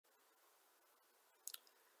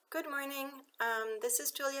Good morning. This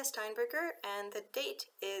is Julia Steinberger, and the date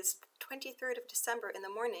is 23rd of December in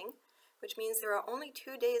the morning, which means there are only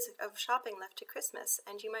 2 days of shopping left to Christmas,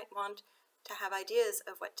 and you might want to have ideas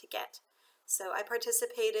of what to get. So I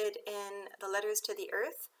participated in the Letters to the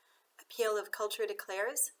Earth, Appeal of Culture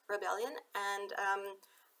Declares Rebellion, and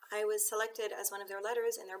I was selected as one of their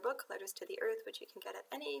letters in their book, Letters to the Earth, which you can get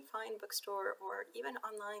at any fine bookstore or even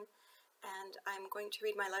online. And I'm going to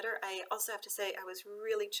read my letter. I also have to say I was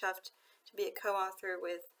really chuffed to be a co-author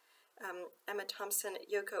with Emma Thompson,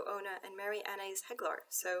 Yoko Ono, and Mary Anais Heglar.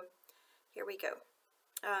 So here we go.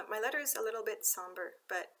 My letter is a little bit somber,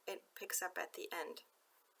 but it picks up at the end.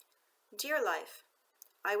 Dear life,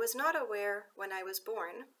 I was not aware when I was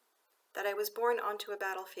born that I was born onto a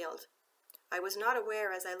battlefield. I was not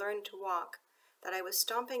aware as I learned to walk that I was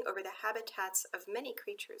stomping over the habitats of many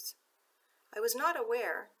creatures. I was not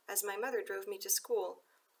aware, as my mother drove me to school,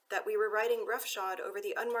 that we were riding roughshod over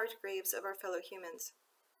the unmarked graves of our fellow humans.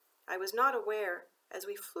 I was not aware, as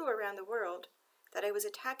we flew around the world, that I was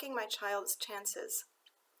attacking my child's chances.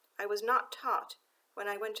 I was not taught, when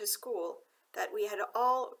I went to school, that we had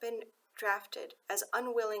all been drafted as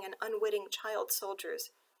unwilling and unwitting child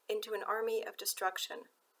soldiers into an army of destruction.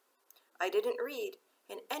 I didn't read,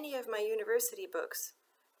 in any of my university books,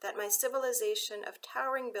 that my civilization of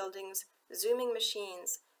towering buildings, zooming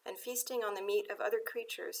machines, and feasting on the meat of other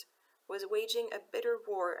creatures was waging a bitter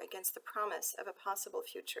war against the promise of a possible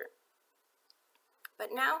future. But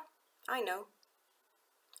now, I know.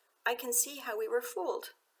 I can see how we were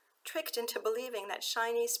fooled, tricked into believing that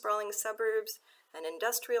shiny, sprawling suburbs and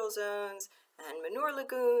industrial zones and manure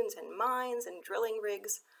lagoons and mines and drilling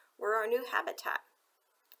rigs were our new habitat.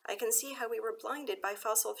 I can see how we were blinded by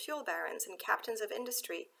fossil fuel barons and captains of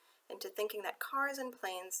industry into thinking that cars and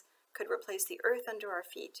planes could replace the earth under our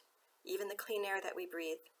feet, even the clean air that we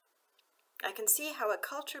breathe. I can see how a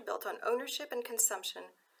culture built on ownership and consumption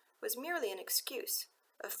was merely an excuse,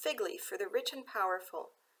 a fig leaf for the rich and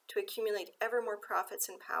powerful to accumulate ever more profits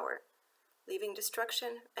and power, leaving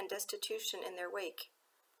destruction and destitution in their wake,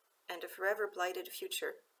 and a forever blighted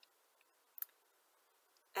future.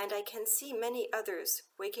 And I can see many others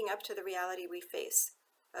waking up to the reality we face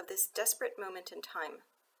of this desperate moment in time.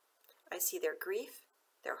 I see their grief,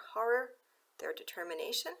 their horror, their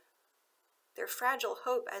determination, their fragile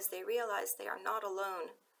hope as they realize they are not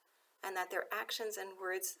alone, and that their actions and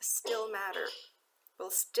words still matter,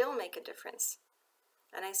 will still make a difference.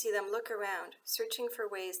 And I see them look around, searching for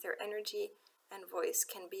ways their energy and voice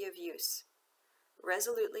can be of use,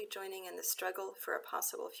 resolutely joining in the struggle for a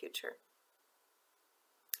possible future.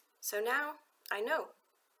 So now, I know.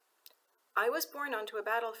 I was born onto a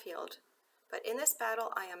battlefield, but in this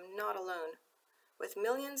battle I am not alone. With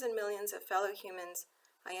millions and millions of fellow humans,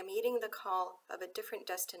 I am heeding the call of a different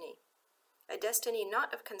destiny. A destiny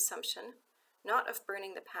not of consumption, not of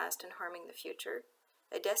burning the past and harming the future.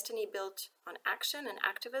 A destiny built on action and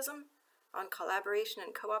activism, on collaboration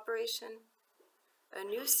and cooperation. A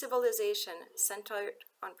new civilization centered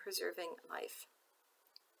on preserving life.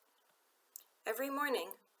 Every morning,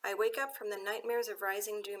 I wake up from the nightmares of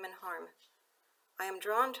rising doom and harm. I am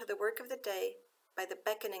drawn to the work of the day by the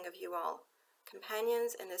beckoning of you all,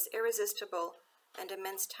 companions in this irresistible and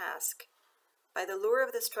immense task, by the lure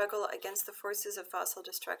of the struggle against the forces of fossil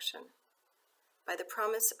destruction, by the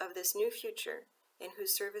promise of this new future in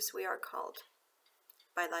whose service we are called,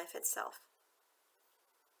 by life itself.